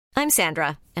I'm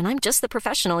Sandra, and I'm just the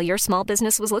professional your small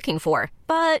business was looking for.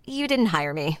 But you didn't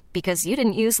hire me because you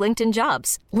didn't use LinkedIn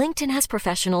Jobs. LinkedIn has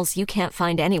professionals you can't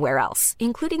find anywhere else,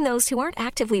 including those who aren't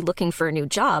actively looking for a new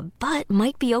job, but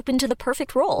might be open to the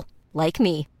perfect role, like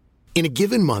me. In a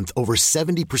given month, over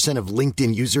 70% of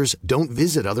LinkedIn users don't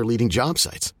visit other leading job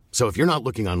sites. So if you're not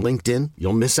looking on LinkedIn,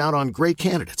 you'll miss out on great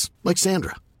candidates like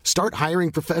Sandra. Start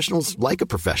hiring professionals like a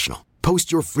professional.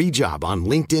 Post your free job on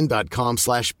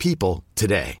linkedin.com/people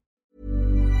today.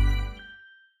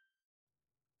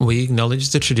 We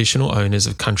acknowledge the traditional owners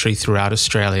of country throughout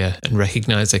Australia and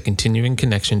recognise their continuing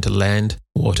connection to land,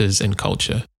 waters and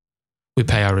culture. We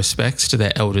pay our respects to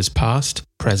their elders past,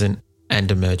 present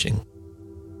and emerging.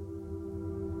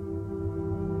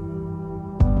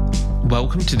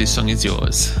 Welcome to This Song Is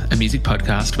Yours, a music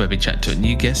podcast where we chat to a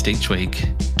new guest each week,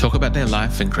 talk about their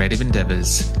life and creative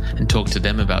endeavours, and talk to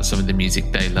them about some of the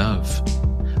music they love.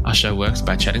 Our show works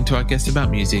by chatting to our guests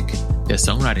about music, their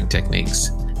songwriting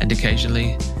techniques, and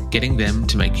occasionally getting them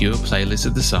to make you a playlist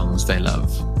of the songs they love.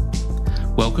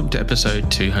 Welcome to episode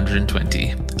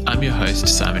 220. I'm your host,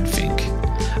 Simon Fink.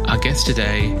 Our guest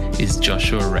today is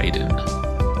Joshua Radin.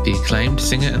 The acclaimed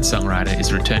singer and songwriter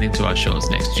is returning to our shores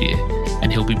next year,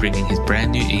 and he'll be bringing his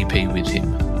brand new EP with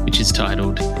him, which is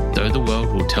titled Though the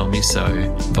World Will Tell Me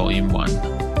So, Volume 1.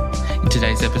 In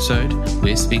today's episode,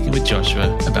 we're speaking with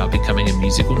Joshua about becoming a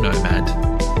musical nomad,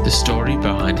 the story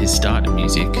behind his start in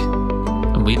music,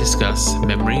 and we discuss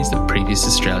memories of previous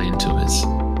Australian tours.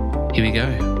 Here we go.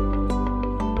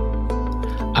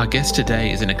 Our guest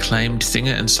today is an acclaimed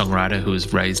singer and songwriter who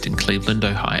was raised in Cleveland,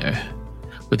 Ohio.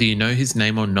 Whether you know his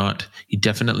name or not, you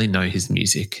definitely know his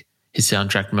music. His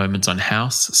soundtrack moments on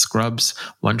House, Scrubs,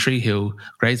 One Tree Hill,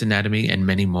 Grey's Anatomy, and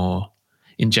many more.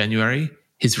 In January,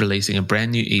 he's releasing a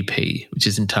brand new EP, which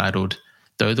is entitled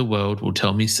Though the World Will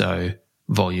Tell Me So,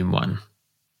 Volume 1.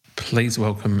 Please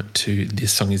welcome to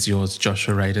This Song Is Yours,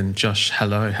 Joshua Radin. Josh,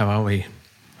 hello, how are we?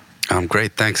 I'm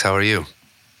great, thanks. How are you?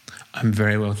 I'm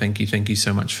very well, thank you. Thank you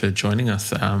so much for joining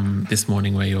us this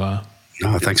morning where you are.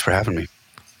 No, thanks for having me.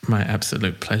 My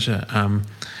absolute pleasure.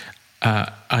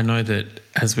 I know that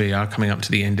as we are coming up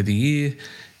to the end of the year,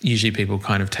 usually people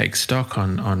kind of take stock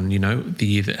on the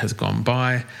year that has gone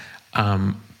by.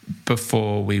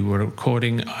 Before we were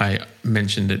recording, I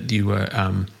mentioned that you were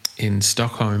in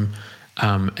Stockholm,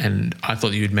 and I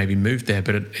thought you'd maybe moved there,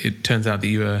 but it turns out that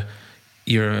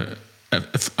you're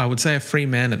I would say a free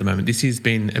man at the moment. This has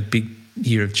been a big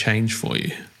year of change for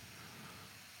you.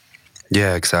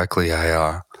 Yeah, exactly.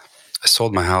 I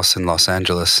sold my house in Los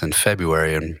Angeles in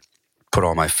February and put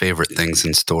all my favorite things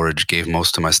in storage, gave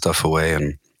most of my stuff away,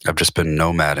 and I've just been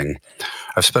nomading.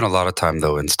 I've spent a lot of time,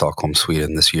 though, in Stockholm,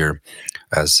 Sweden this year,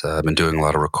 as I've been doing a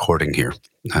lot of recording here,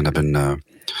 and I've been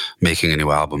making a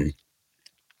new album.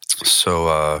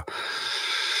 So,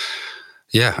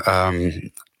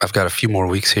 I've got a few more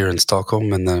weeks here in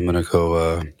Stockholm, and then I'm going to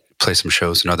go play some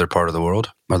shows in other parts of the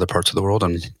world,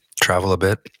 and travel a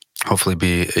bit. Hopefully I'm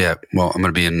going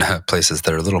to be in places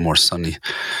that are a little more sunny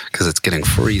because it's getting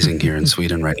freezing here in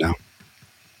Sweden right now.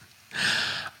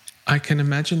 I can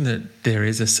imagine that there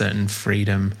is a certain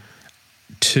freedom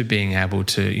to being able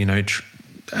to,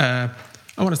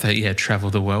 travel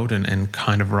the world and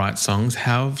kind of write songs.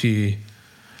 How have you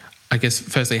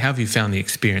found the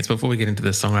experience? Before we get into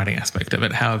the songwriting aspect of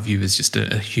it, how have you as just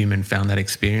a human found that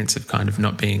experience of kind of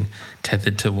not being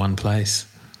tethered to one place?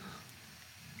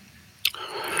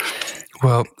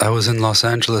 Well, I was in Los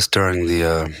Angeles during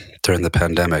the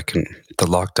pandemic, and the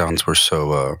lockdowns were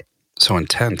so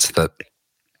intense that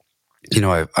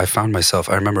I found myself.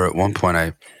 I remember at one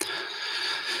point,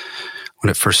 when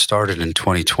it first started in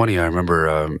 2020, I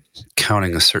remember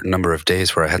counting a certain number of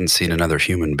days where I hadn't seen another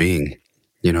human being.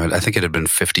 I think it had been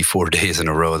 54 days in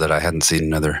a row that I hadn't seen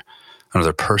another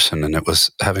person, and it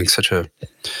was taking such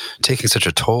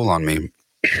a toll on me,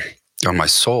 on my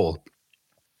soul.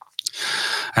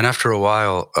 And after a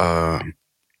while,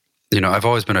 I've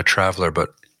always been a traveler,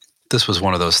 but this was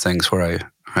one of those things where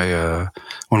I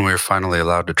when we were finally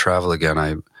allowed to travel again,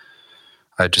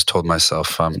 I just told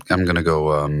myself, I'm going to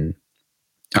go. I'm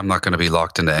not going to be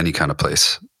locked into any kind of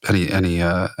place,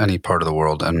 any part of the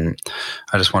world, and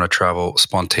I just want to travel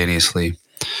spontaneously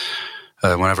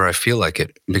whenever I feel like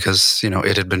it, because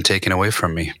it had been taken away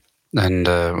from me, and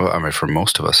from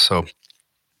most of us. So.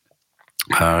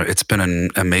 It's been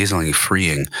amazingly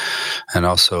freeing, and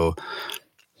also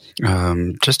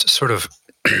just to sort of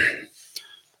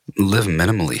live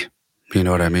minimally. You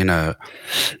know what I mean?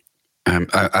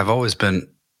 I've always been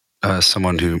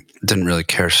someone who didn't really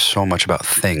care so much about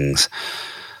things,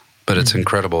 but it's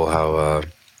incredible how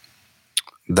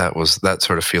that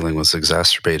sort of feeling was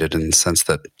exacerbated in the sense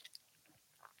that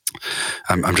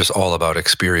I'm just all about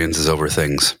experiences over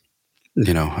things.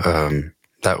 You know,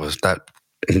 that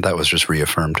was just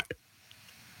reaffirmed.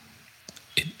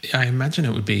 I imagine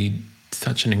it would be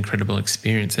such an incredible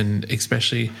experience, and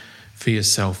especially for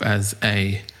yourself as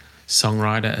a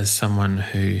songwriter, as someone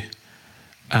who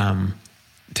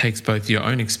takes both your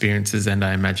own experiences and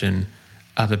I imagine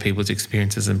other people's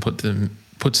experiences and puts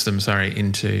them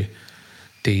into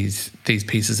these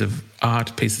pieces of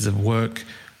art, pieces of work.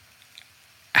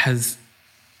 Has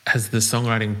the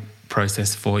songwriting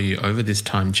process for you over this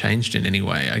time changed in any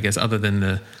way? I guess other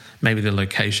than maybe the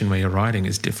location where you're writing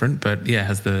is different, but yeah,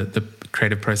 has the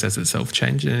creative process itself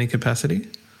changed in any capacity?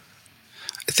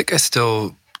 I think I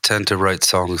still tend to write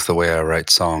songs the way I write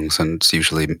songs, and it's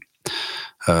usually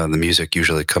the music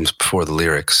usually comes before the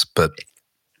lyrics. But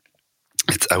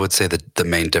I would say that the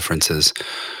main difference is,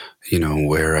 you know,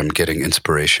 where I'm getting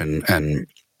inspiration. And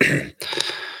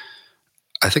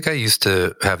I think I used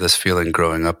to have this feeling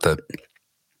growing up that,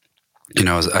 you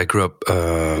know, I grew up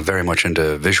very much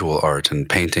into visual art and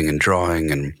painting and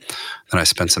drawing, and then I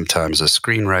spent some time as a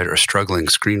screenwriter, a struggling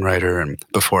screenwriter, and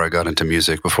before I got into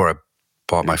music, before I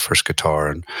bought my first guitar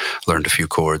and learned a few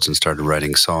chords and started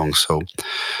writing songs. So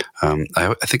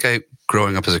I think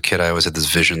growing up as a kid, I always had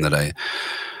this vision that I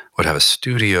would have a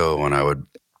studio and I would,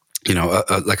 you know,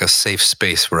 like a safe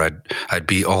space where I'd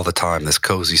be all the time, this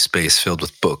cozy space filled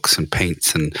with books and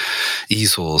paints and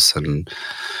easels and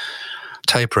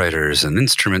typewriters and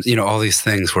instruments, you know, all these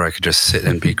things where I could just sit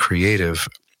and be creative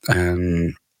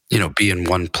and, you know, be in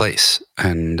one place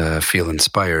and feel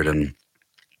inspired. And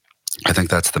I think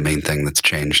that's the main thing that's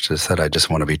changed, is that I just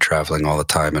want to be traveling all the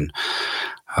time, and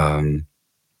I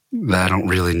don't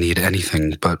really need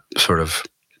anything but sort of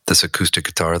this acoustic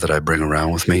guitar that I bring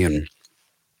around with me. And,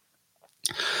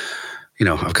 you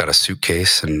know, I've got a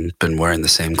suitcase and been wearing the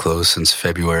same clothes since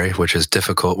February, which is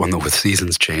difficult when the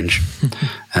seasons change.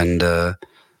 And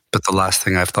but the last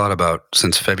thing I've thought about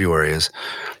since February is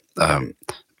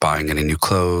buying any new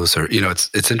clothes, or, you know,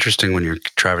 it's interesting when you're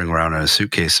traveling around in a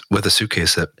suitcase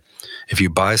that if you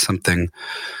buy something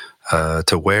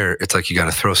to wear, it's like you got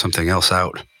to throw something else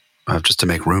out just to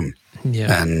make room.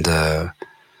 Yeah. And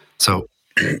so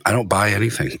I don't buy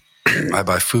anything. I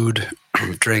buy food,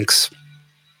 drinks.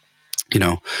 You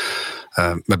know,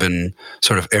 I've been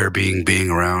sort of being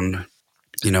around,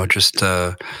 you know, just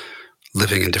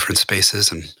living in different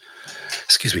spaces. And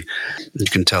excuse me, you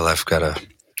can tell I've got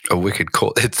a wicked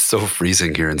cold. It's so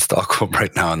freezing here in Stockholm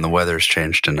right now, and the weather's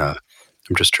changed, and I'm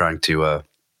just trying to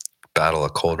battle a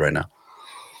cold right now.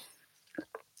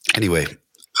 Anyway,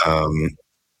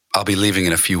 I'll be leaving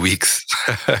in a few weeks,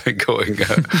 going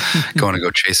to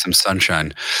go chase some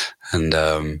sunshine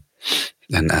and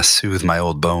soothe my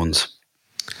old bones.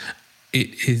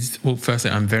 It is, well,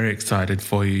 firstly, I'm very excited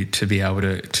for you to be able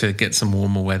to get some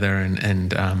warmer weather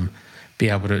and be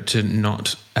able to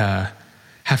not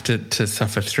have to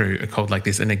suffer through a cold like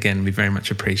this. And again, we very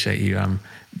much appreciate you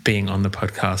being on the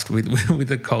podcast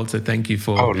with a cold. So thank you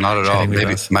for. Oh, not at all.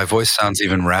 Maybe my voice sounds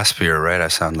even raspier, right? I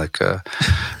sound like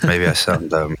maybe I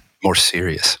sound more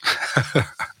serious.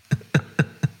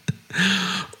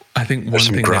 I think there's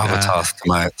some thing gravitas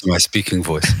to my speaking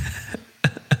voice.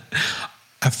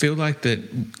 I feel like that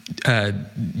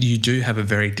you do have a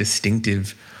very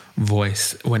distinctive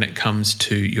voice when it comes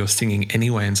to your singing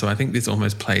anyway, and so I think this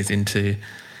almost plays into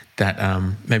that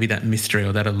maybe that mystery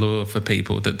or that allure for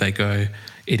people, that they go,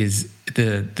 it is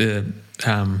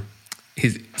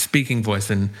his speaking voice,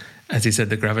 and as you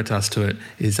said, the gravitas to it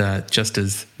is just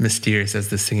as mysterious as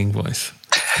the singing voice.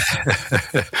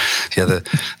 Yeah,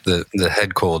 the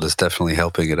head cold is definitely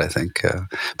helping it, I think.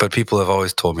 But people have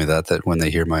always told me that when they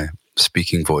hear my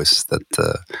speaking voice, that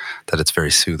it's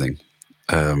very soothing.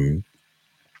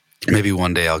 Maybe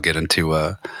one day I'll get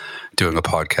into doing a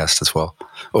podcast as well,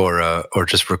 or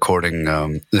just recording,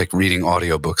 like reading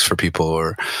audiobooks for people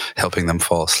or helping them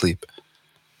fall asleep.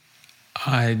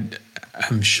 I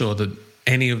am sure that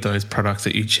any of those products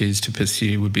that you choose to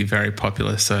pursue would be very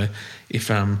popular. So if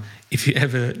you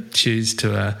ever choose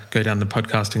to go down the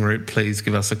podcasting route, please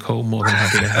give us a call. More than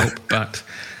happy to help. But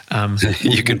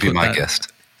you can be my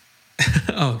guest.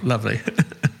 Oh, lovely.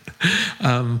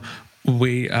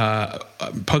 We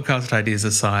podcast ideas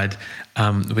aside,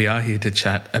 we are here to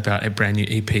chat about a brand new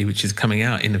EP which is coming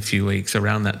out in a few weeks,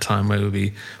 around that time where we'll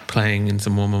be playing in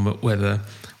some warmer weather.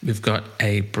 We've got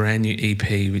a brand new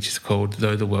EP which is called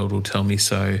Though the World Will Tell Me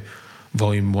So,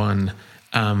 Volume 1,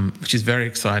 which is very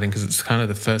exciting because it's kind of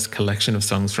the first collection of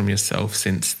songs from yourself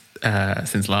since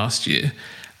last year.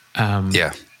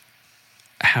 Yeah.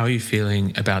 How are you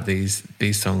feeling about these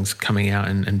songs coming out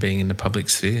and being in the public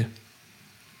sphere?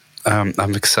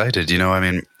 I'm excited. You know, I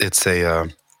mean, it's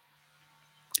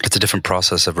it's a different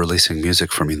process of releasing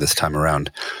music for me this time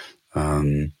around.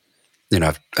 You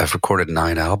know, I've recorded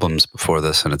 9 albums before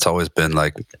this, and it's always been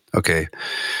like, okay,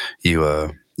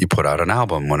 you put out an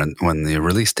album when the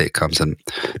release date comes, and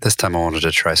this time I wanted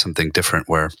to try something different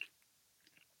where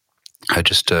I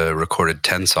just recorded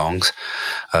 10 songs.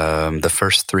 The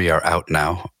first 3 are out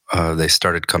now. They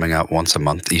started coming out once a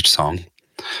month, each song.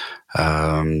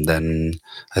 Then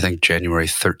I think January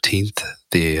 13th,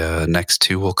 the next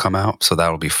 2 will come out. So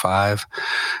that'll be 5.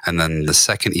 And then the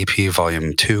second EP,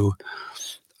 Volume 2,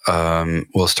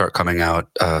 will start coming out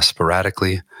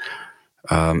sporadically.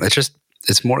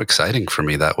 It's more exciting for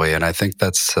me that way. And I think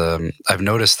that's, I've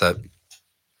noticed that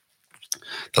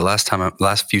the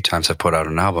last few times I've put out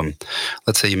an album,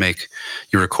 let's say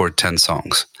you record 10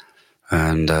 songs.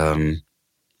 And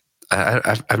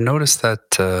I've noticed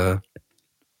that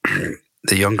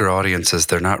the younger audiences,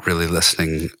 they're not really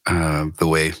listening the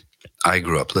way I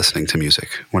grew up listening to music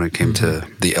when it came to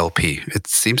the LP. It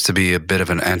seems to be a bit of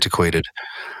an antiquated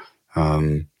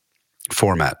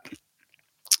format.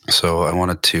 So I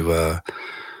wanted to,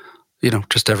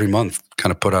 just every month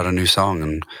kind of put out a new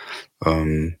song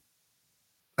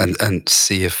and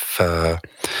see if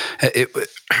it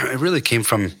really came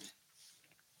from,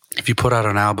 if you put out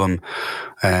an album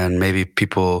and maybe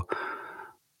people,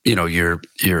 your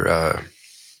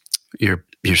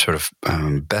sort of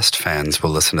best fans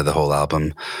will listen to the whole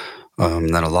album.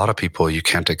 Then a lot of people, you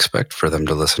can't expect for them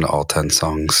to listen to all 10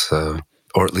 songs,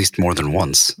 or at least more than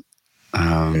once.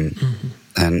 And,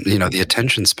 the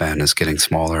attention span is getting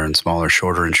smaller and smaller,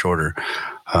 shorter and shorter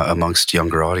amongst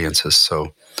younger audiences.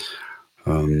 So,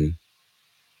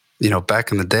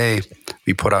 back in the day,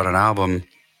 we put out an album,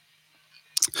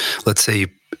 let's say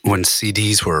when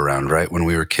CDs were around, right? When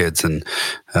we were kids, and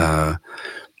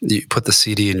you put the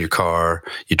CD in your car,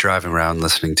 you're driving around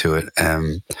listening to it,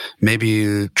 and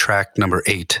maybe track number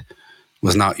 8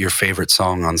 was not your favorite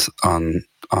song on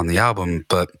the album,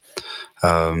 but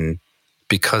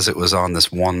because it was on this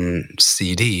one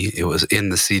CD, it was in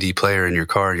the CD player in your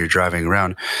car, you're driving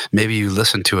around, maybe you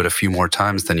listened to it a few more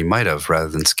times than you might have, rather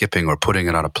than skipping or putting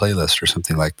it on a playlist or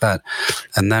something like that.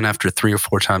 And then after 3 or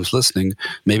 4 times listening,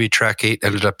 maybe track 8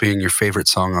 ended up being your favorite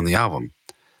song on the album.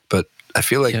 But I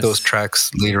feel like those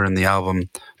tracks later in the album,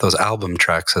 those album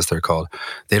tracks as they're called,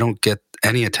 they don't get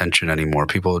any attention anymore.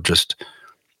 People just,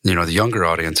 the younger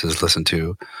audiences listen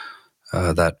to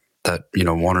that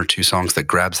 1 or 2 songs that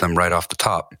grabs them right off the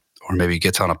top, or maybe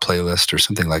gets on a playlist or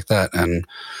something like that, and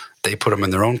they put them in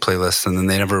their own playlist, and then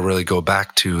they never really go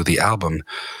back to the album.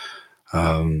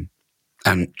 And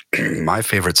my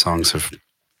favorite songs of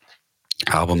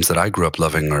albums that I grew up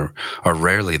loving are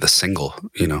rarely the single.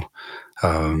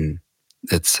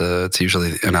 It's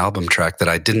usually an album track that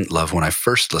I didn't love when I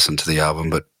first listened to the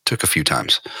album, but took a few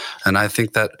times. And I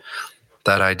think that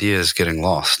idea is getting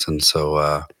lost. And so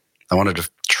I wanted to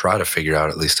try to figure out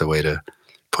at least a way to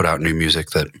put out new music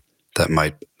that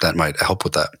might help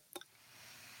with that.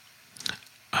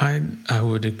 I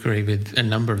would agree with a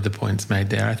number of the points made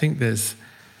there. I think there's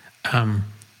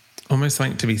almost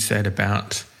something to be said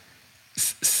about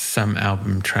some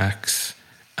album tracks.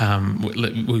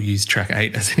 We'll use track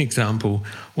 8 as an example,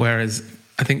 whereas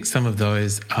I think some of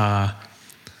those are,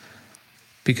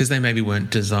 because they maybe weren't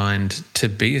designed to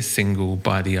be a single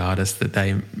by the artist, that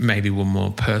they maybe were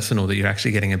more personal, that you're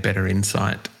actually getting a better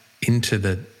insight into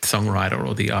the songwriter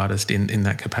or the artist in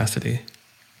that capacity.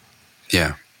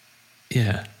 Yeah.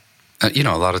 Yeah. A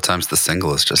lot of times the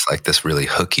single is just like this really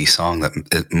hooky song that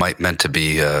it might meant to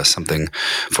be something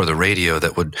for the radio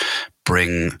that would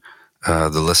bring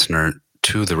the listener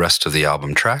to the rest of the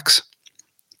album tracks.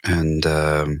 And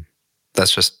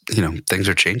that's just, things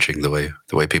are changing the way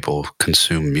people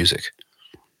consume music,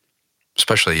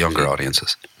 especially younger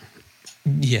audiences.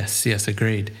 Yes,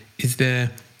 agreed. Is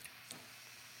there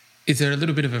a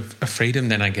little bit of a freedom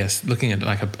then, I guess, looking at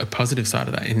like a positive side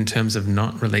of that, in terms of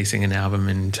not releasing an album,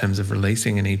 in terms of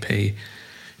releasing an EP?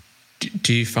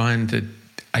 Do you find that,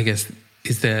 I guess,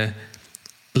 is there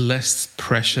less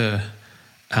pressure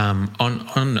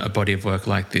on a body of work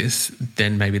like this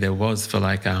than maybe there was for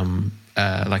like an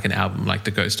album like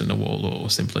The Ghost in the Wall or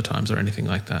Simpler Times or anything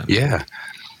like that? Yeah,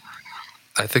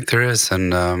 I think there is,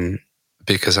 and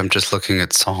because I'm just looking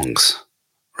at songs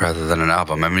rather than an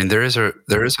album. I mean, there is a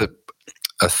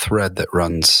thread that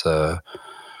runs, a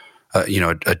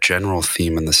general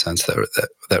theme in the sense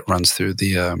that runs through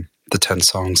the 10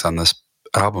 songs on this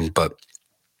album, but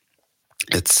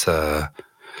it's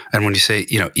and when you say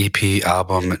EP,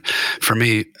 album, for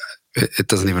me, it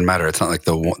doesn't even matter. It's not like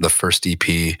the first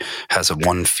EP has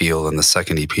one feel and the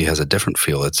second EP has a different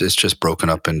feel. It's just broken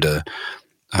up into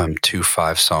 2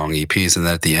 5-song EPs, and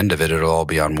then at the end of it, it'll all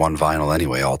be on one vinyl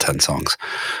anyway, all 10 songs.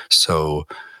 So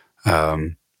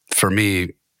for me,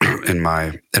 in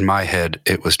my head,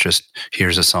 it was just,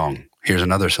 here's a song, here's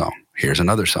another song, here's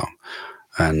another song,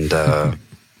 and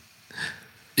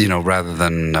rather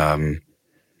than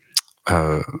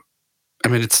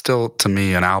it's still to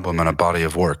me an album and a body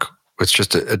of work. It's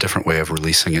just a different way of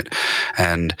releasing it,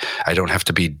 and I don't have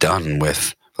to be done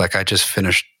with. Like, I just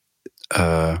finished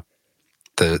the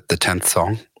 10th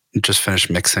song. Just finished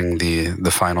mixing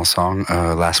the final song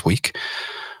last week,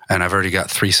 and I've already got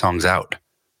 3 songs out.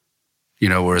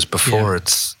 Whereas before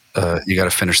it's you got to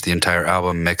finish the entire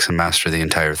album, mix and master the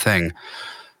entire thing.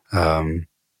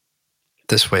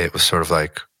 This way, it was sort of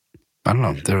like, I don't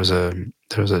know.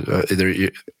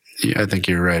 I think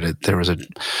you're right. There was a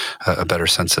better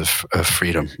sense of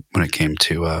freedom when it came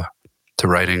to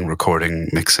writing, recording,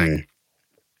 mixing,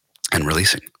 and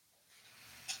releasing.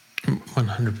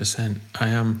 100%.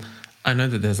 I know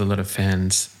that there's a lot of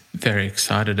fans very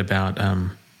excited about.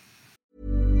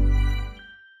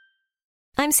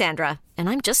 I'm Sandra, and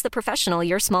I'm just the professional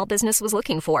your small business was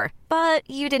looking for. But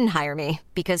you didn't hire me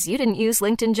because you didn't use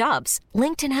LinkedIn Jobs.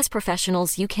 LinkedIn has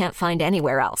professionals you can't find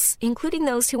anywhere else, including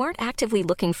those who aren't actively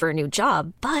looking for a new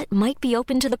job, but might be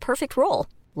open to the perfect role,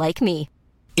 like me.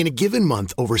 In a given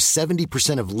month, over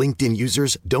 70% of LinkedIn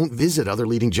users don't visit other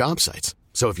leading job sites.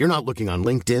 So if you're not looking on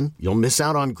LinkedIn, you'll miss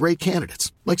out on great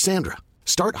candidates like Sandra.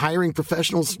 Start hiring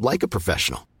professionals like a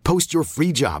professional. Post your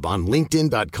free job on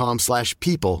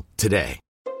linkedin.com/people today.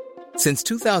 Since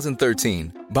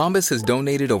 2013, Bombas has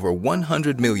donated over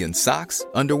 100 million socks,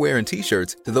 underwear, and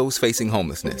T-shirts to those facing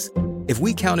homelessness. If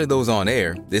we counted those on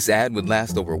air, this ad would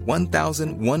last over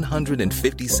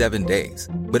 1,157 days.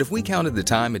 But if we counted the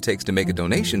time it takes to make a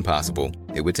donation possible,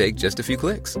 it would take just a few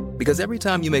clicks. Because every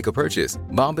time you make a purchase,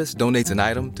 Bombas donates an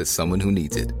item to someone who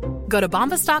needs it. Go to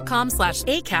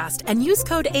bombas.com/ACAST and use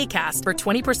code ACAST for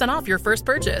 20% off your first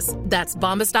purchase. That's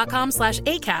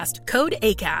bombas.com/ACAST, code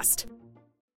ACAST.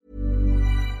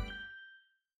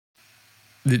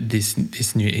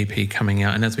 This new EP coming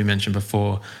out, and as we mentioned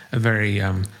before, a very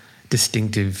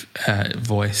distinctive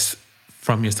voice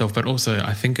from yourself, but also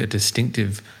I think a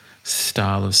distinctive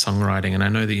style of songwriting. And I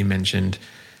know that you mentioned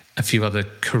a few other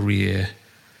career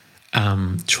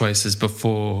choices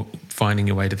before finding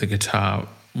your way to the guitar.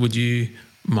 Would you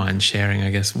mind sharing,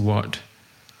 I guess, what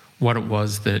it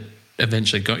was that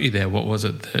eventually got you there? What was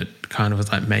it that kind of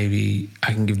was like, maybe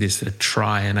I can give this a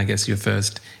try? And I guess your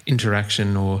first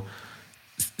interaction or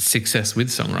success with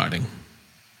songwriting?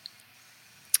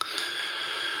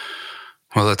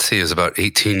 Well, let's see, it was about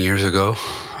 18 years ago.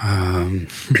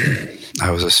 I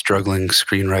was a struggling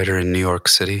screenwriter in New York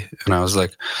City, and I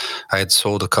had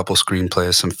sold a couple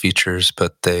screenplays, some features,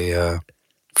 but they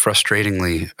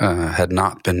frustratingly had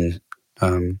not gotten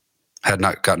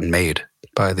made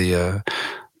by the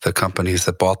companies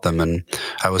that bought them. And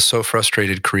I was so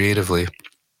frustrated creatively,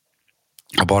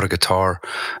 I bought a guitar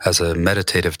as a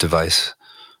meditative device,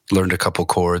 learned a couple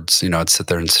chords. I'd sit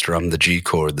there and strum the G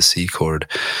chord, the C chord,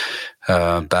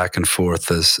 back and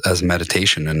forth as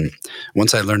meditation. And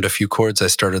once I learned a few chords, I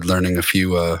started learning a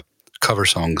few cover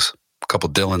songs, a couple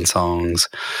Dylan songs,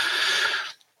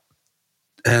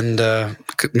 and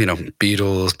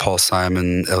Beatles, Paul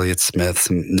Simon, Elliott Smith,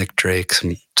 some Nick Drake,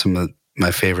 some of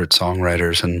my favorite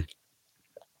songwriters. And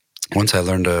once I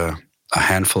learned a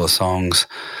handful of songs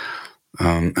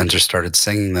and just started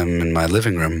singing them in my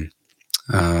living room,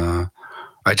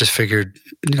 I just figured,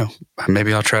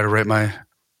 maybe I'll try to write my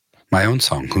own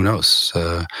song. Who knows?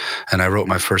 And I wrote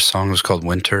my first song. It was called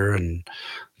Winter. And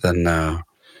then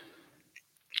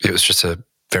it was just a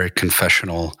very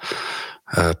confessional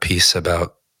piece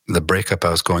about the breakup I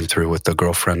was going through with the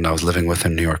girlfriend I was living with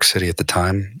in New York City at the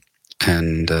time.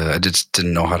 And I just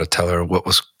didn't know how to tell her what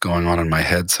was going on in my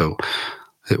head. So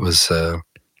it was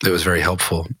very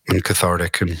helpful and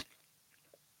cathartic.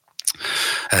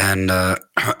 And a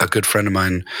good friend of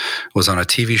mine was on a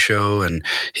TV show, and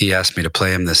he asked me to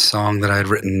play him this song that I had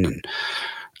written. And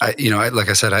I like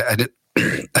I said, I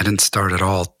didn't start at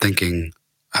all thinking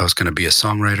I was going to be a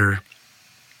songwriter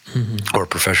or a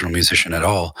professional musician at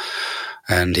all.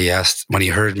 And he asked, when he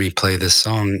heard me play this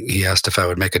song, he asked if I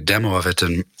would make a demo of it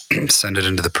and send it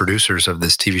into the producers of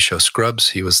this TV show Scrubs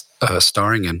he was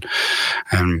starring in.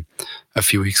 And a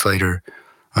few weeks later,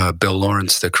 Bill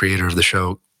Lawrence, the creator of the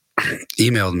show,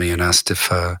 emailed me and asked if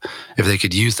they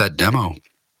could use that demo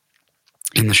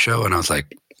in the show. And I was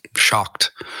like,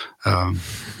 shocked. A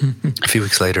few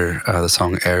weeks later, the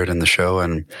song aired in the show,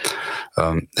 and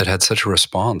it had such a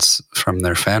response from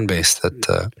their fan base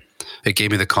that it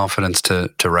gave me the confidence to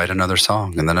write another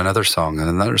song, and then another song, and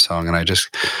another song. And I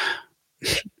just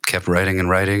kept writing and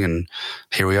writing, and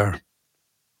here we are,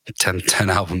 10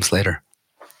 albums later.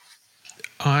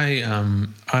 I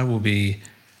will be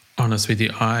honest with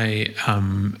you. I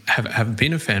have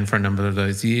been a fan for a number of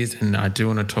those years, and I do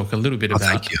want to talk a little bit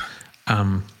about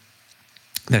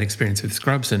that experience with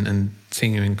Scrubs and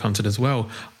seeing you in concert as well.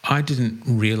 I didn't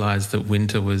realise that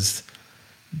Winter was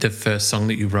the first song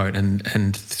that you wrote,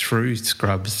 and through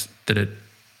Scrubs that it,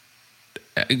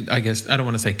 I guess, I don't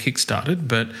want to say kickstarted,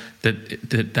 but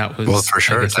that was, well, for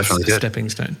sure, I guess, definitely a stepping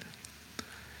stone.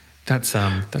 That's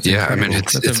yeah. Incredible. I mean,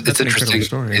 it's interesting.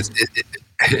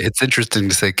 It's interesting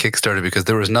to say kickstarted because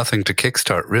there was nothing to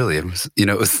kickstart really. It was,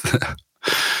 it was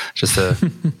just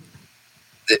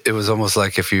it was almost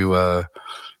like if you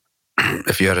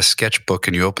had a sketchbook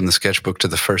and you opened the sketchbook to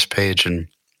the first page and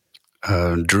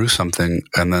drew something,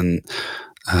 and then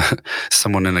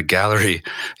someone in a gallery,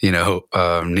 in your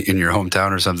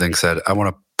hometown or something said, "I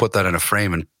want to put that in a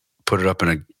frame and put it up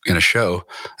in a show,"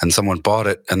 and someone bought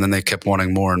it, and then they kept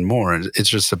wanting more and more, and it's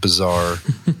just a bizarre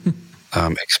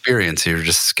experience. You're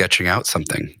just sketching out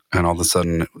something, and all of a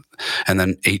sudden, and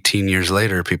then 18 years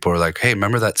later, people are like, "Hey,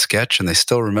 remember that sketch?" And they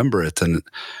still remember it, and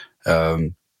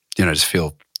I just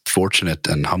feel fortunate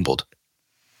and humbled.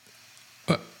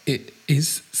 Well, it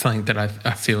is something that I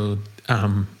feel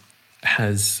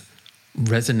has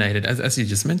resonated, as you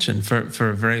just mentioned, for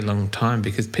a very long time,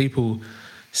 because people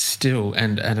still,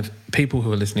 and people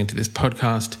who are listening to this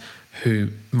podcast who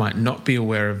might not be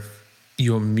aware of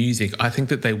your music, I think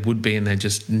that they would be, and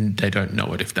they don't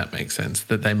know it, if that makes sense,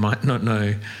 that they might not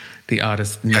know the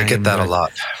artist's name. I get that a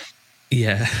lot.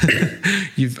 Yeah.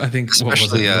 I think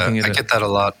especially I get that a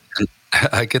lot.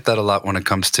 I get that a lot when it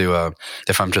comes to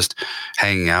if I'm just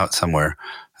hanging out somewhere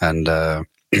and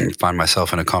find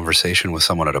myself in a conversation with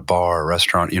someone at a bar or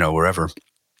restaurant, wherever.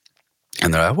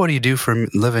 And they're like, "What do you do for a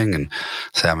living?" And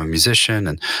say, "I'm a musician."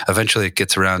 And eventually it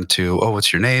gets around to, "Oh,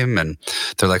 what's your name?" And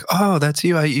they're like, "Oh, that's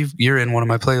you. You're in one of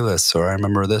my playlists," or "I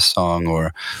remember this song,"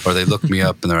 or they look me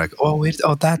up and they're like, "Oh, wait,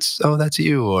 that's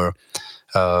you." Or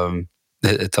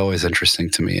it's always interesting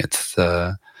to me. It's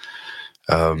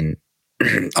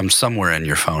I'm somewhere in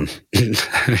your phone.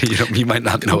 You might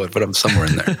not know it, but I'm somewhere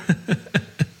in there.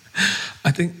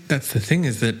 I think that's the thing,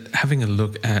 is that having a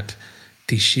look at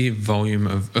the sheer volume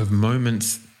of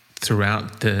moments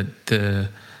throughout the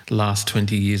last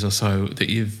 20 years or so that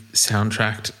you've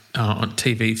soundtracked on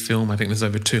TV, film, I think there's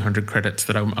over 200 credits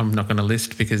that I'm not going to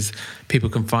list because people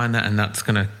can find that and that's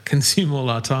going to consume all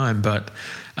our time. But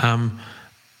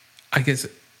I guess,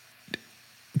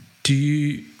 do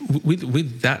you,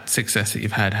 with that success that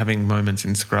you've had, having moments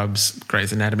in Scrubs,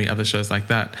 Grey's Anatomy, other shows like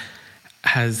that,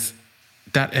 has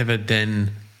that ever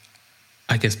then,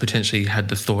 I guess, potentially had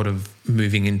the thought of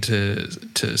moving into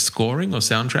scoring or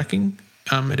soundtracking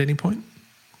at any point?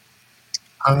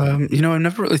 I've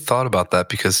never really thought about that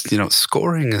because,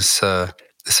 scoring is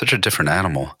such a different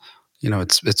animal.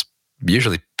 It's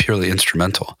usually purely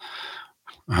instrumental.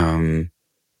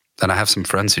 And I have some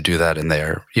friends who do that, and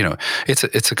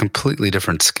it's a completely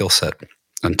different skill set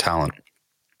and talent.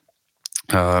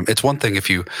 It's one thing if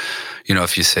you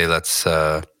say let's,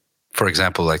 for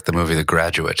example, like the movie The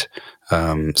Graduate.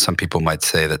 Some people might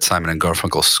say that Simon and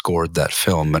Garfunkel scored that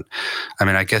film, but I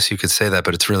mean, I guess you could say that,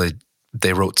 but it's really,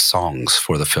 they wrote songs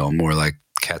for the film, more like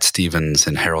Cat Stevens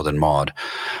and Harold and Maude.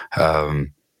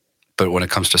 But when it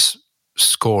comes to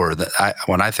score,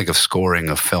 when I think of scoring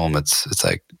a film, it's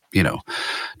like,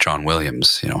 John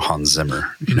Williams, Hans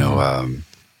Zimmer,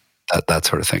 that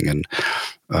sort of thing. And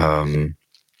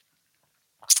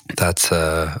that's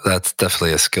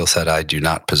definitely a skill set I do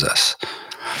not possess.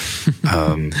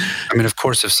 I mean, of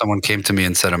course, if someone came to me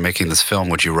and said, "I'm making this film,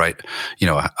 would you write,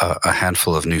 a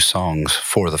handful of new songs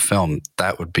for the film?"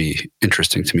 That would be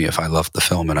interesting to me if I loved the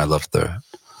film and I loved the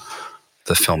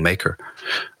filmmaker.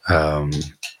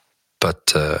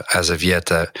 But as of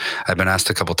yet, I've been asked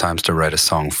a couple times to write a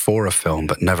song for a film,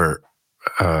 but never,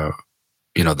 a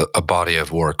body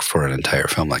of work for an entire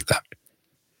film like that.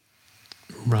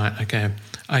 Right. Okay.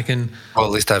 I can. Well,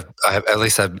 at least I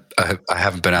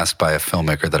haven't been asked by a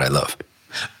filmmaker that I love.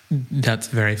 That's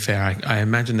very fair. I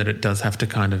imagine that it does have to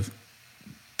kind of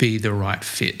be the right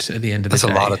fit at the end of the day.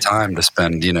 That's a lot of time to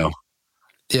spend. Yeah,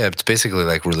 it's basically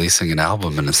like releasing an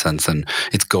album in a sense, and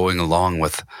it's going along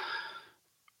with.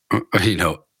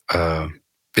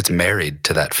 It's married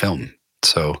to that film.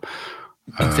 So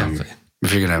exactly.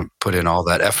 If you're going to put in all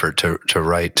that effort to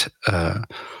write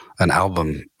an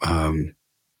album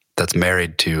that's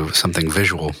married to something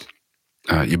visual,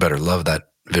 you better love that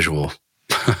visual.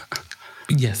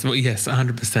 Yes,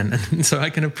 100%. And so I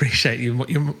can appreciate you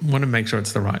want to make sure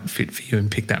it's the right fit for you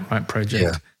and pick that right project.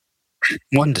 Yeah.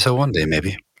 One day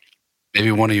maybe.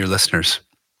 Maybe one of your listeners.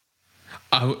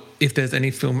 If there's any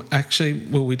film, actually,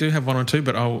 well, we do have one or two,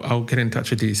 but I'll get in touch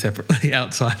with you separately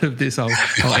outside of this. I'll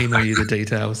email you the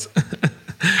details.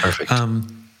 Perfect.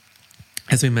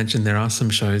 As we mentioned, there are some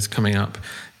shows coming up.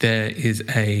 There is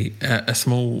a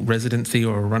small residency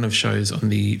or a run of shows on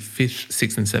the 5th,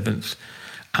 6th and 7th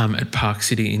at Park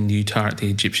City in Utah at the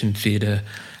Egyptian Theatre.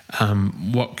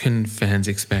 What can fans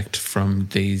expect from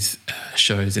these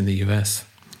shows in the US?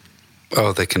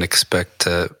 Oh, they can expect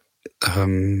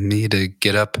me to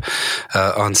get up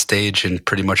on stage in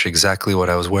pretty much exactly what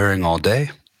I was wearing all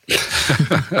day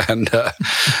and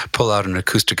pull out an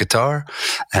acoustic guitar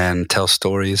and tell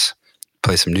stories,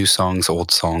 play some new songs,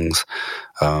 old songs.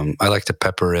 I like to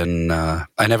pepper in,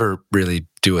 I never really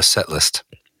do a set list.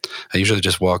 I usually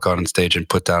just walk on stage and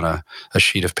put down a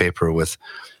sheet of paper with,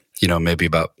 maybe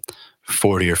about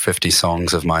 40 or 50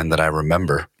 songs of mine that I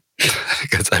remember.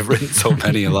 Because I've written so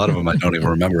many, a lot of them I don't even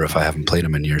remember if I haven't played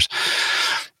them in years.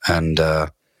 And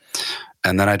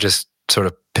then I just sort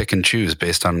of pick and choose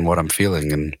based on what I'm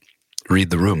feeling and read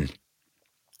the room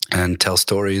and tell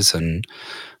stories. And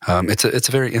it's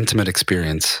a very intimate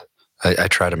experience. I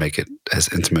try to make it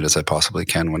as intimate as I possibly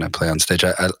can when I play on stage.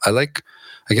 I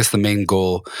guess the main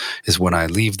goal is when I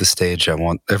leave the stage, I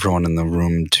want everyone in the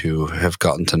room to have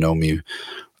gotten to know me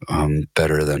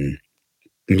better than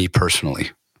me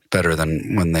personally. Better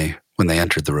than when they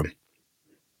entered the room.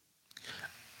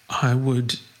 I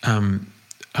would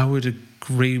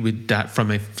agree with that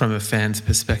from a fan's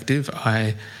perspective.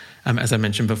 I, as I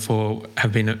mentioned before,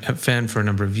 have been a fan for a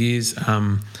number of years.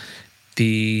 Thank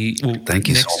you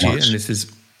next so year, much. and this is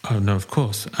of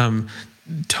course,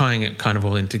 tying it kind of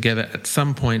all in together. At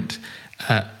some point,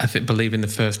 I believe in the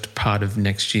first part of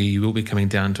next year, you will be coming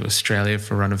down to Australia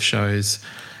for a run of shows.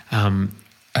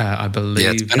 I believe.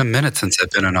 Yeah, it's been a minute since I've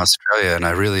been in Australia, and I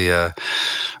really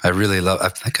love. I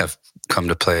think I've come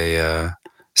to play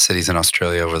cities in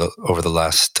Australia over the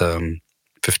last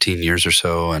 15 years or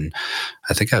so, and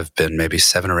I think I've been maybe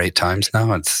 7 or 8 times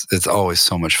now. It's always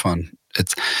so much fun.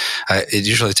 It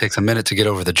usually takes a minute to get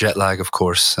over the jet lag, of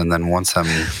course, and then once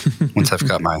I've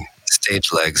got my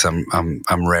stage legs,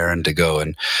 I'm raring to go.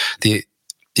 And the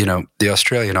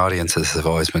Australian audiences have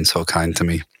always been so kind to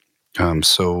me.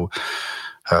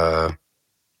 I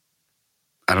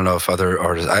don't know if other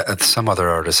artists, some other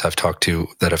artists I've talked to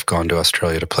that have gone to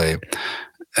Australia to play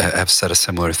have said a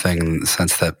similar thing in the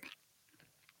sense that,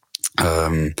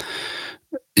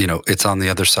 it's on the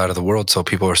other side of the world. So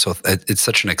people are it's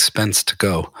such an expense to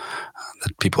go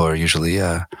that people are usually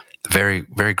very,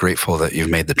 very grateful that you've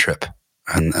made the trip.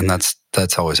 And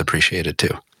that's always appreciated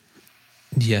too.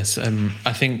 Yes.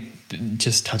 I think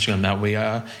just touching on that, we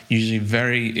are usually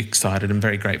very excited and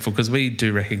very grateful because we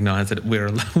do recognise that we're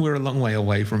a long way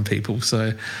away from people.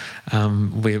 So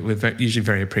we're usually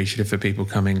very appreciative for people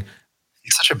coming.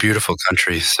 It's such a beautiful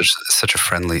country, such a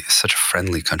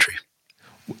friendly country.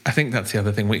 I think that's the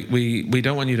other thing. We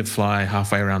don't want you to fly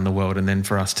halfway around the world and then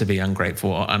for us to be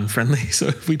ungrateful or unfriendly.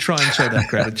 So we try and show that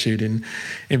gratitude in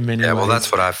many ways. Yeah, well,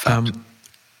 that's what I've found.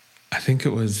 I think it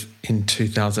was in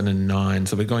 2009,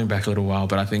 so we're going back a little while,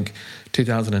 but I think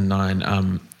 2009,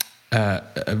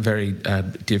 a very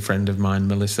dear friend of mine,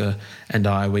 Melissa,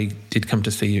 and we did come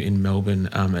to see you in Melbourne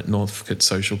at Northcote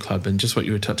Social Club, and just what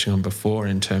you were touching on before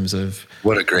in terms of...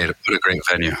 What a great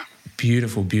venue.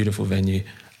 Beautiful, beautiful venue.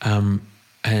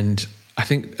 And I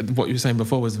think what you were saying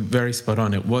before was very spot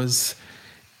on. It was...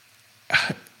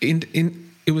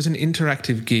 It was an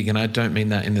interactive gig, and I don't mean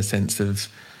that in the sense of...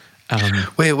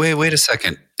 Wait a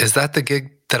second. Is that the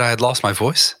gig that I had lost my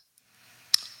voice?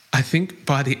 I think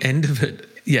by the end of it,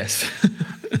 yes.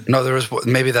 No,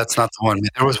 maybe that's not the one.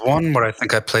 There was one where I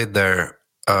think I played there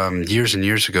years and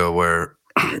years ago where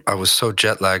I was so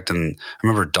jet lagged, and I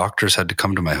remember doctors had to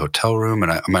come to my hotel room,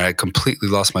 and I completely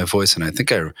lost my voice, and I think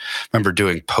I remember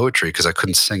doing poetry because I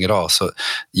couldn't sing at all. So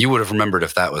you would have remembered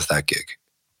if that was that gig.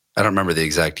 I don't remember the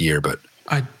exact year, but...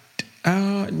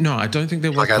 No, I don't think there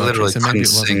was. Like I literally couldn't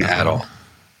sing at all.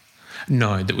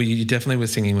 No, you definitely were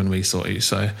singing when we saw you.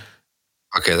 So,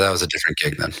 okay, that was a different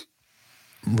gig then.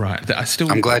 Right.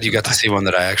 I'm glad you got to see one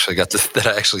that I actually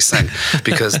sang,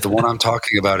 because the one I'm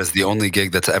talking about is the only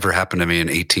gig that's ever happened to me in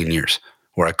 18 years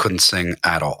where I couldn't sing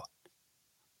at all.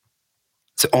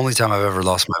 It's the only time I've ever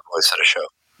lost my voice at a show.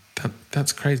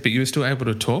 That's crazy. But you were still able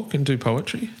to talk and do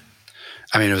poetry?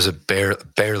 I mean, it was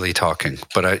barely talking,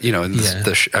 but I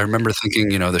remember thinking,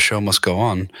 the show must go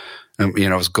on. And,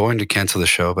 I was going to cancel the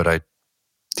show, but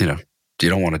you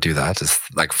don't want to do that. It's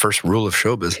like first rule of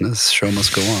show business, show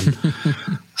must go on.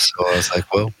 So I was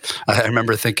like, well, I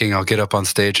remember thinking I'll get up on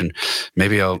stage and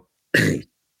maybe I'll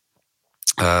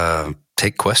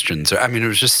take questions. I mean, it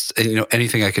was just,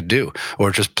 anything I could do,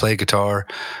 or just play guitar.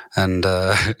 And,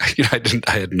 I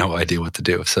had no idea what to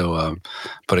do. So,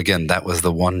 but again, that was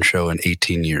the one show in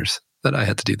 18 years that I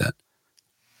had to do that.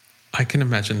 I can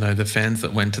imagine, though, the fans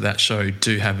that went to that show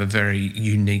do have a very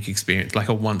unique experience, like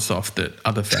a once-off that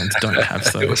other fans don't have.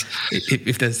 So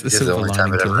if there's a silver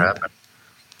lining to it.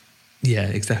 Yeah,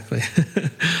 exactly.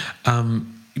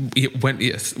 When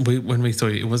we saw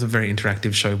it was a very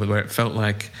interactive show, where it felt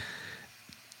like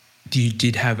you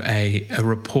did have a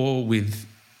rapport with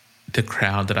the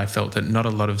crowd that I felt that not a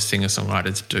lot of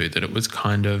singer-songwriters do, that it was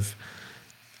kind of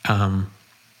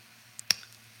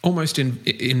almost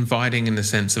inviting, in the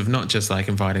sense of not just like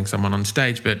inviting someone on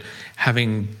stage, but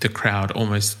having the crowd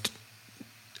almost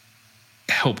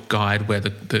help guide where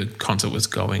the concert was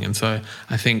going. And so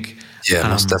I think... Yeah,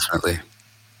 most definitely.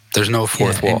 There's no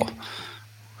fourth wall.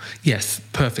 Yes,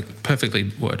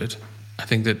 perfectly worded. I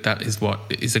think that is what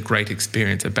is a great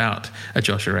experience about a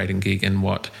Joshua Radin gig, and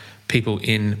what people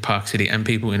in Park City and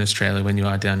people in Australia, when you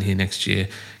are down here next year,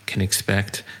 can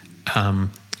expect.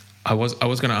 I was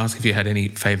going to ask if you had any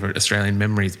favourite Australian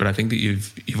memories, but I think that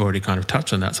you've already kind of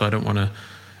touched on that, so I don't want to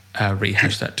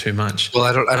rehash that too much. Well,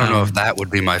 I don't know if that would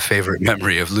be my favourite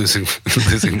memory of losing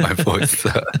my voice.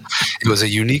 It was a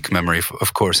unique memory,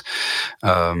 of course,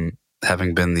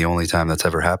 having been the only time that's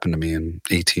ever happened to me in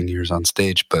 18 years on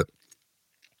stage. But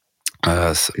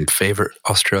some favourite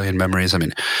Australian memories. I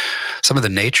mean, some of the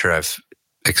nature I've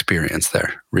experienced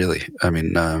there, really. I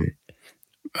mean,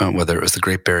 whether it was the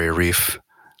Great Barrier Reef,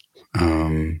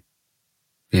 riding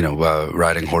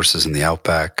horses in the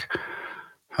outback.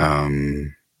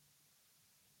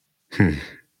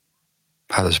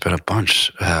 There's been a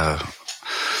bunch. I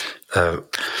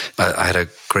had a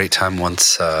great time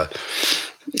once, on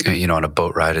a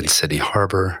boat ride in Sydney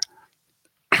Harbour.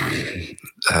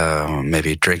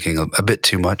 Maybe drinking a bit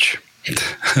too much,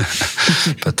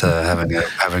 but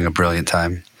having a brilliant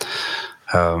time.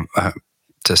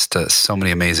 Just so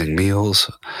many amazing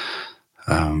meals.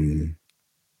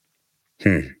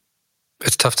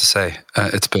 It's tough to say.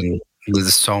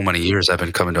 There's so many years I've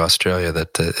been coming to Australia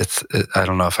that I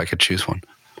don't know if I could choose one.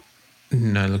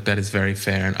 No, look, that is very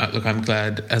fair. And I'm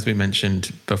glad, as we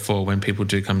mentioned before, when people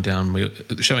do come down, we're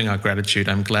showing our gratitude.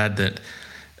 I'm glad that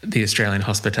the Australian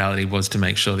hospitality was to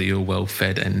make sure that you were well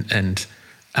fed and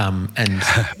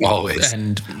always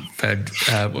and fed.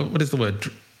 What is the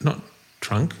word? Not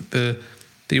drunk. That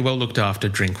you're well looked after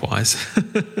drink wise.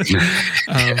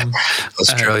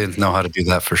 Australians know how to do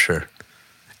that for sure.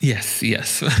 Yes.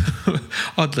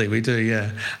 Oddly, we do,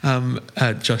 yeah.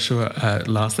 Joshua,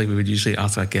 lastly, we would usually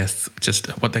ask our guests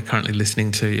just what they're currently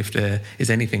listening to, if there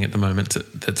is anything at the moment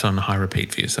that's on high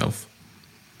repeat for yourself.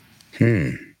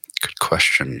 Good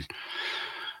question.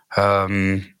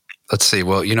 Let's see.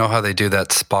 Well, you know how they do that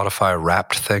Spotify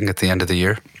Wrapped thing at the end of the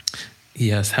year?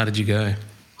 Yes. How did you go?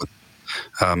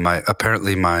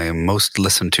 Apparently my most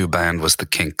listened to band was the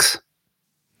Kinks.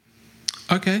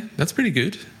 Okay, that's pretty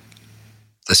good.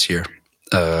 This year.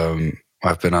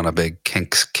 I've been on a big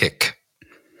Kinks kick.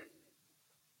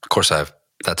 Of course,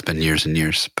 that's been years and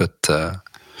years, but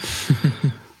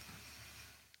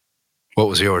what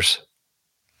was yours?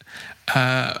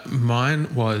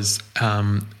 Mine was,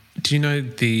 do you know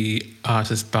the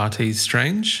artist Bartees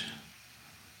Strange?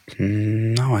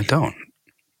 No, I don't.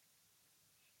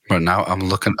 But now I'll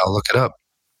look it up.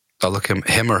 I'll look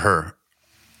him or her.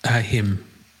 Him.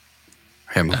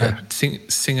 Okay.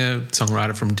 Singer,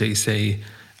 songwriter from DC.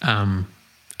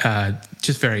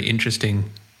 Just very interesting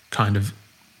kind of,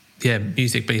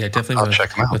 music. But definitely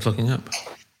worth looking up.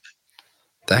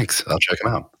 Thanks. I'll check him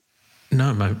out.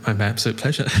 No, my absolute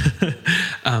pleasure.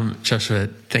 Joshua,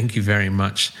 thank you very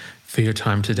much for your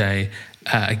time today.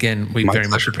 Again, we very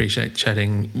much appreciate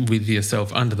chatting with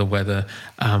yourself under the weather.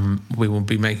 We will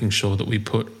be making sure that we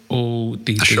put all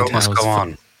the details. Show must go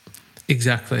on.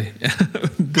 Exactly.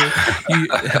 You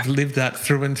have lived that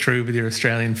through and through with your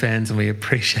Australian fans, and we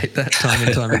appreciate that time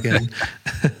and time again.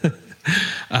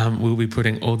 We'll be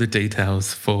putting all the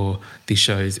details for the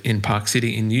shows in Park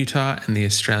City in Utah and the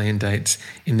Australian dates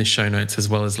in the show notes, as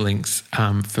well as links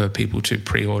for people to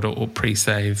pre-order or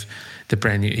pre-save the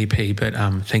brand new EP. But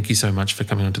thank you so much for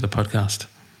coming onto the podcast.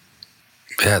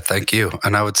 Yeah, thank you.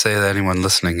 And I would say that anyone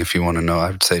listening, if you want to know, I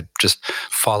would say just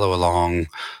follow along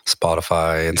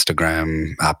Spotify,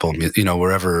 Instagram, Apple,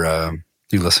 wherever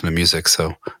you listen to music,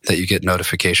 so that you get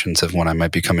notifications of when I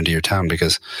might be coming to your town,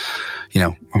 because,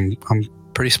 I'm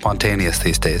pretty spontaneous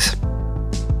these days.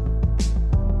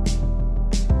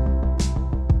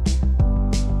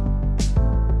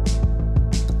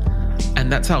 And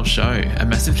And that's our show. A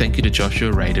massive thank you to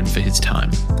Joshua Radin for his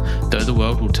time. Though the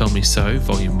World Will Tell Me So,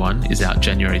 Volume 1 is out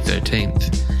January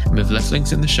 13th, and we've left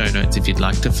links in the show notes if you'd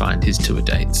like to find his tour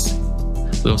dates.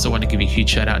 We also want to give a huge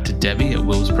shout out to Debbie at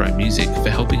Wills Pro Music for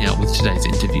helping out with today's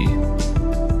interview.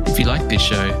 If you like this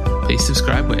show, please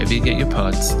subscribe wherever you get your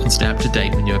pods and stay up to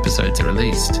date when new episodes are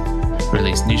released. We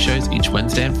release new shows each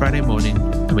Wednesday and Friday morning,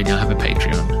 and we now have a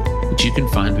Patreon, which you can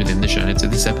find within the show notes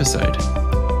of this episode.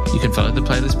 You can follow the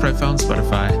playlist profile on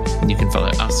Spotify, and you can follow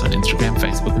us on Instagram,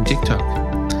 Facebook, and TikTok.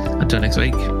 Until next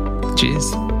week, cheers.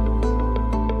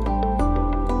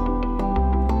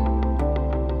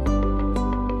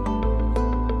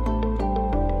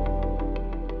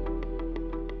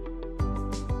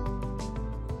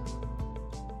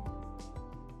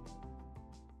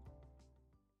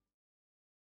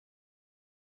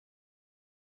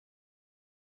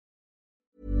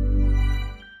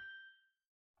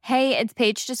 Hey, it's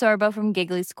Paige DeSorbo from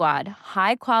Giggly Squad.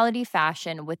 High quality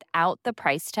fashion without the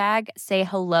price tag. Say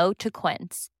hello to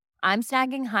Quince. I'm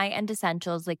snagging high-end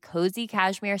essentials like cozy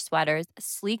cashmere sweaters,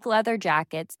 sleek leather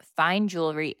jackets, fine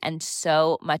jewelry, and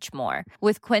so much more.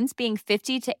 With Quince being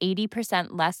 50 to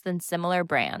 80% less than similar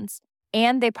brands.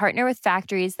 And they partner with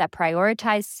factories that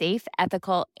prioritize safe,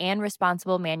 ethical, and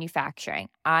responsible manufacturing.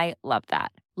 I love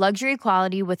that. Luxury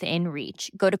quality within reach.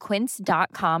 Go to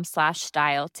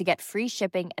quince.com/style to get free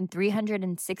shipping and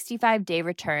 365-day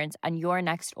returns on your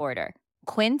next order.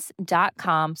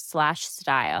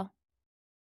 Quince.com/style.